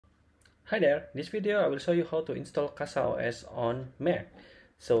Hi there, in this video I will show you how to install CasaOS on Mac.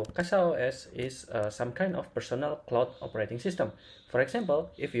 So CasaOS is some kind of personal cloud operating system. For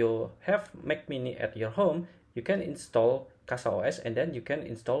example, if you have Mac Mini at your home, you can install CasaOS and then you can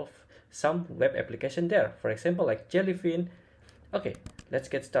install some web application there. For example, like Jellyfin. Okay, let's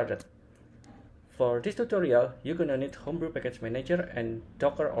get started. For this tutorial, you're gonna need Homebrew Package Manager and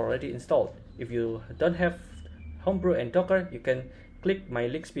Docker already installed. If you don't have Homebrew and Docker, you can click my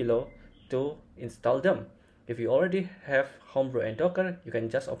links below to install them. If you already have Homebrew and Docker, you can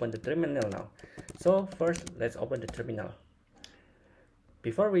just open the terminal now. So first, let's open the terminal.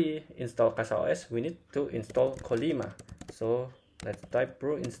 Before we install CasaOS, we need to install colima. So let's type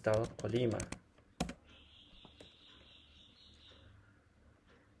brew install colima.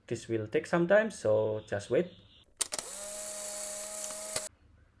 This will take some time, so just wait.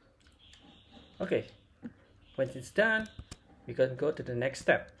 Okay, once it's done, we can go to the next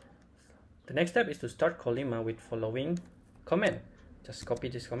step. The next step is to start colima with following command. Just copy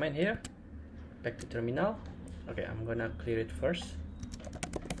this command here, back to terminal. Okay, I'm gonna clear it first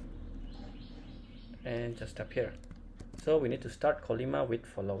and just tap here. So we need to start colima with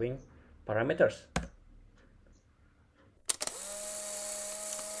following parameters.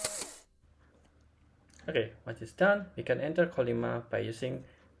 Okay, once it's done, we can enter colima by using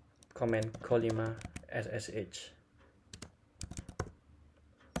command colima ssh.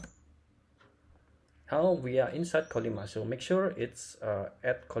 Now we are inside colima, so make sure it's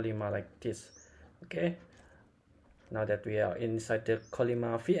at colima like this. Okay, now that we are inside the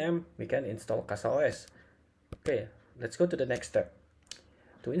colima VM, we can install CasaOS. Okay, let's go to the next step.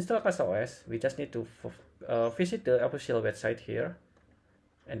 To install CasaOS, we just need to visit the official website here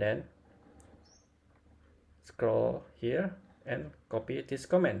and then scroll here and copy this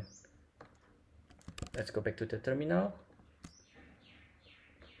command. Let's go back to the terminal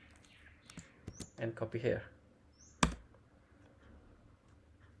and copy here.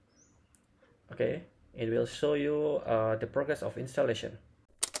 Okay, it will show you the progress of installation.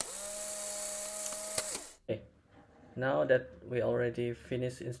 Okay, now that we already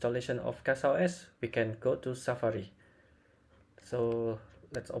finished installation of CasaOS, we can go to Safari. So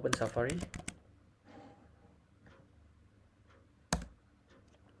let's open Safari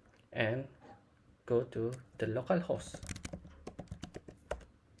and go to the localhost.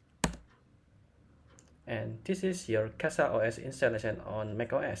 And this is your CasaOS installation on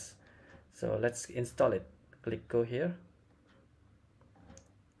macOS. So let's install it. Click go here.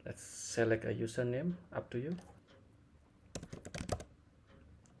 Let's select a username, up to you.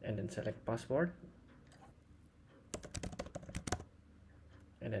 And then select password.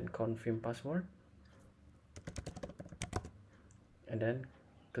 And then confirm password. And then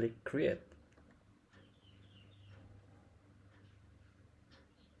click create.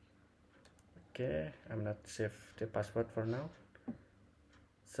 Okay, I'm not save the password for now,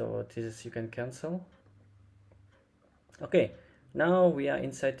 so this is, you can cancel. Okay, now we are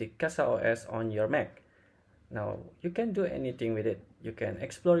inside the CasaOS on your Mac. Now you can do anything with it. You can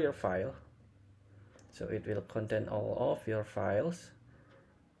explore your file, so it will contain all of your files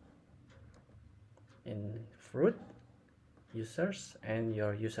in root, users, and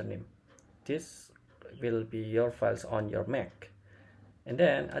your username. This will be your files on your Mac. And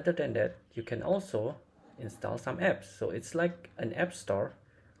then other than that, you can also install some apps. So it's like an app store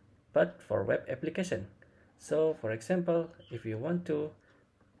but for web application. So for example, if you want to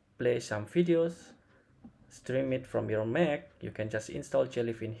play some videos, stream it from your Mac, you can just install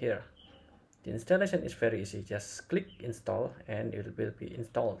Jellyfin here. The installation is very easy. Just click install and it will be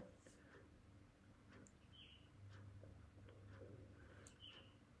installed.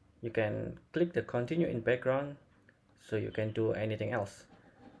 You can click the continue in background, so you can do anything else.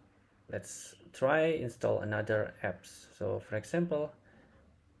 Let's try install another apps. So for example,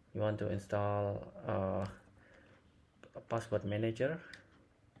 you want to install a password manager.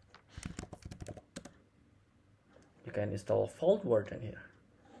 You can install Vaultwarden here.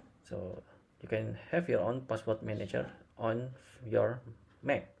 So you can have your own password manager on your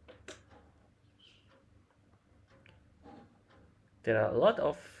Mac. There are a lot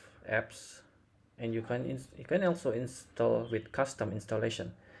of apps, and you can also install with custom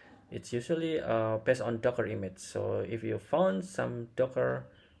installation. It's usually based on Docker image. So if you found some Docker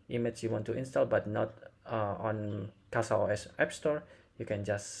image you want to install but not on CasaOS App Store, you can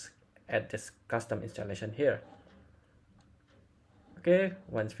just add this custom installation here. Okay,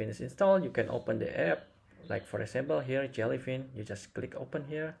 once finished install, you can open the app. Like for example here, Jellyfin, you just click open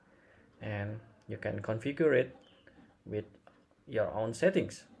here and you can configure it with your own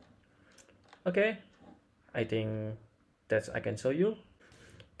settings. Okay, I think that's I can show you.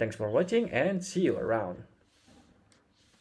 Thanks for watching and see you around.